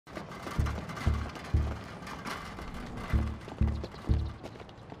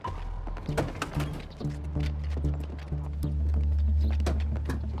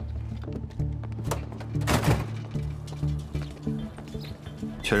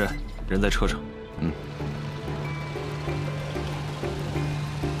确认，人在车上。嗯。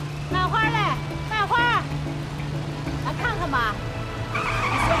卖花嘞，卖花，来看看吧。你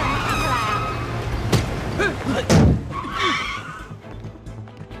说什么看出来啊？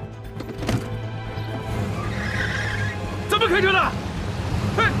怎么开车的？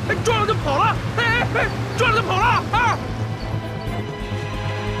哎，撞了就跑了！哎，撞了就跑了啊！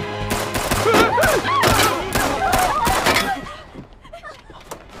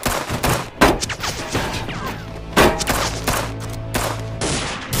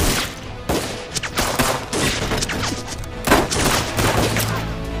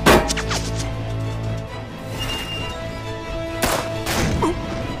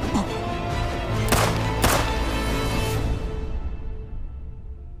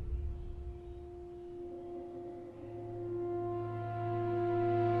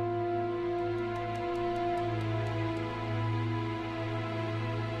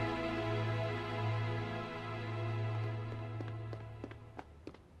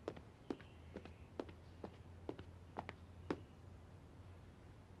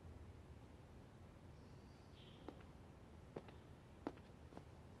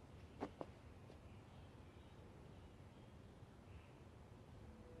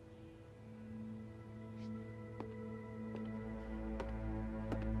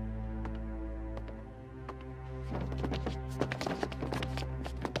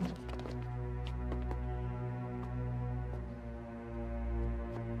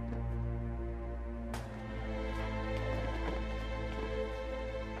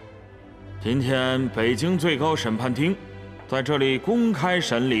 今天北京最高审判厅在这里公开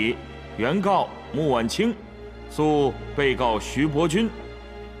审理原告穆婉清诉被告徐伯钧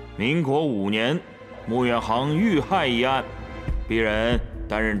民国5年穆远航遇害一案，鄙人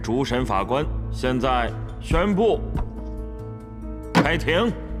担任主审法官，现在宣布开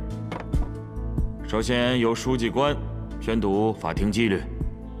庭。首先由书记官宣读法庭纪律。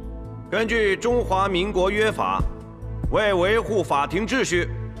根据中华民国约法，为维护法庭秩序，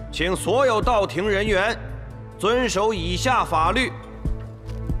请所有到庭人员遵守以下法律。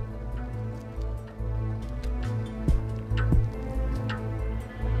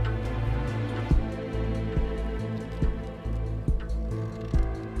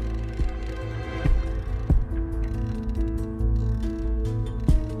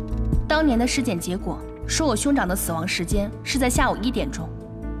当年的尸检结果说我兄长的死亡时间是在下午1点钟，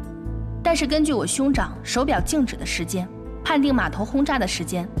但是根据我兄长手表静止的时间，判定码头轰炸的时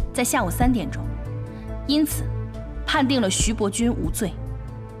间在下午3点钟，因此判定了徐伯钧无罪。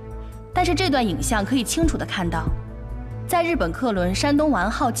但是这段影像可以清楚地看到，在日本客轮山东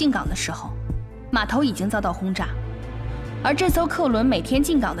丸号进港的时候，码头已经遭到轰炸，而这艘客轮每天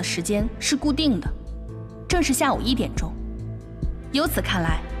进港的时间是固定的，正是下午1点钟。由此看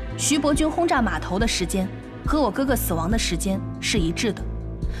来，徐伯钧轰炸码头的时间和我哥哥死亡的时间是一致的。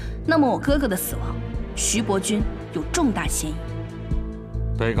那么我哥哥的死亡，徐伯钧有重大嫌疑。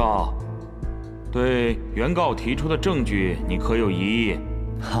被告，对原告提出的证据，你可有异议？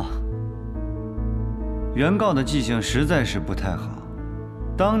哈，原告的记性实在是不太好。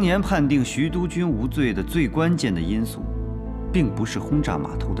当年判定徐督军无罪的最关键的因素，并不是轰炸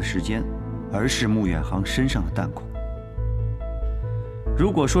码头的时间，而是穆远航身上的弹孔。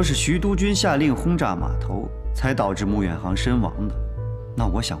如果说是徐督军下令轰炸码头，才导致穆远航身亡的，那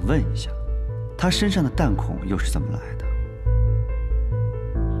我想问一下，他身上的弹孔又是怎么来的？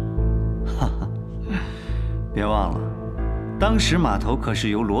哈哈，别忘了，当时码头可是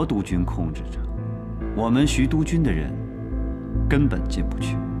由罗督军控制着，我们徐督军的人根本进不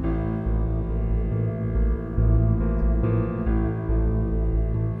去。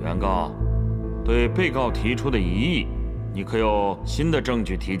原告对被告提出的疑义，你可有新的证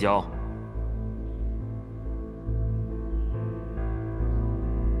据提交？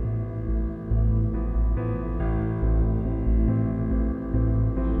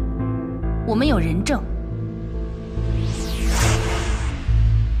我们有人证，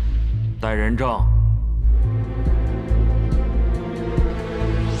带人证。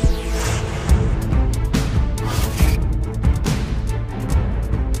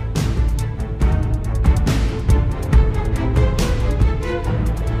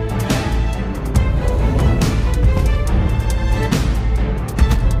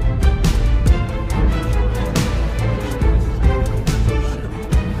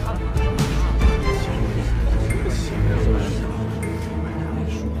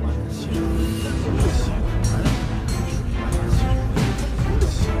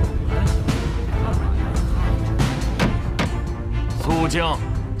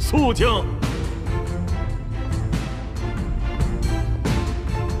肃静！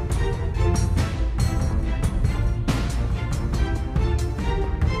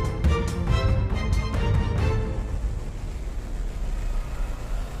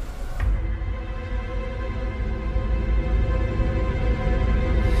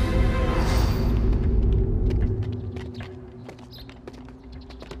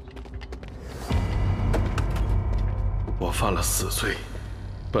犯了死罪，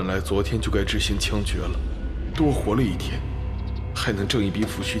本来昨天就该执行枪决了，多活了一天，还能挣一笔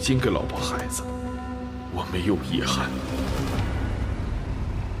抚恤金给老婆孩子，我没有遗憾。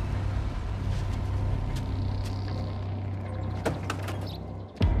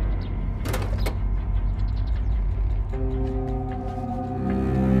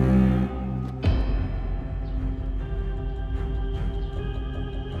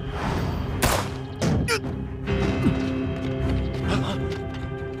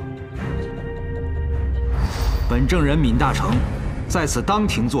本证人闵大成在此当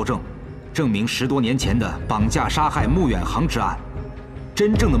庭作证，证明10多年前的绑架杀害穆远航之案，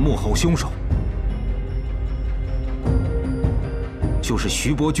真正的幕后凶手就是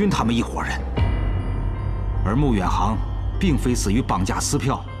徐伯钧他们一伙人。而穆远航并非死于绑架撕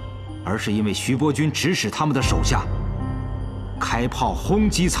票，而是因为徐伯钧指使他们的手下开炮轰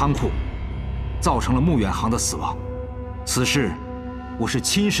击仓库，造成了穆远航的死亡。此事我是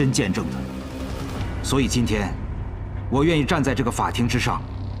亲身见证的，所以今天我愿意站在这个法庭之上，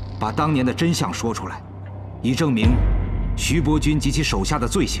把当年的真相说出来，以证明徐伯钧及其手下的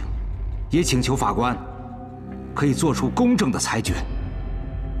罪行，也请求法官可以做出公正的裁决。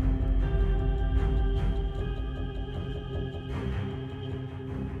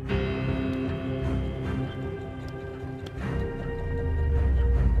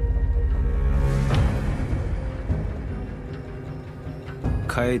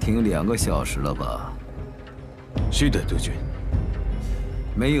开庭2个小时了吧？是的，督军。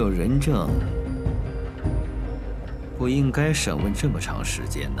没有人证，不应该审问这么长时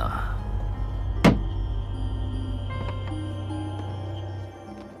间呢。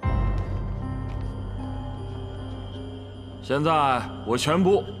现在我宣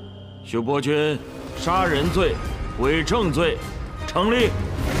布，徐伯钧杀人罪、伪证罪成立。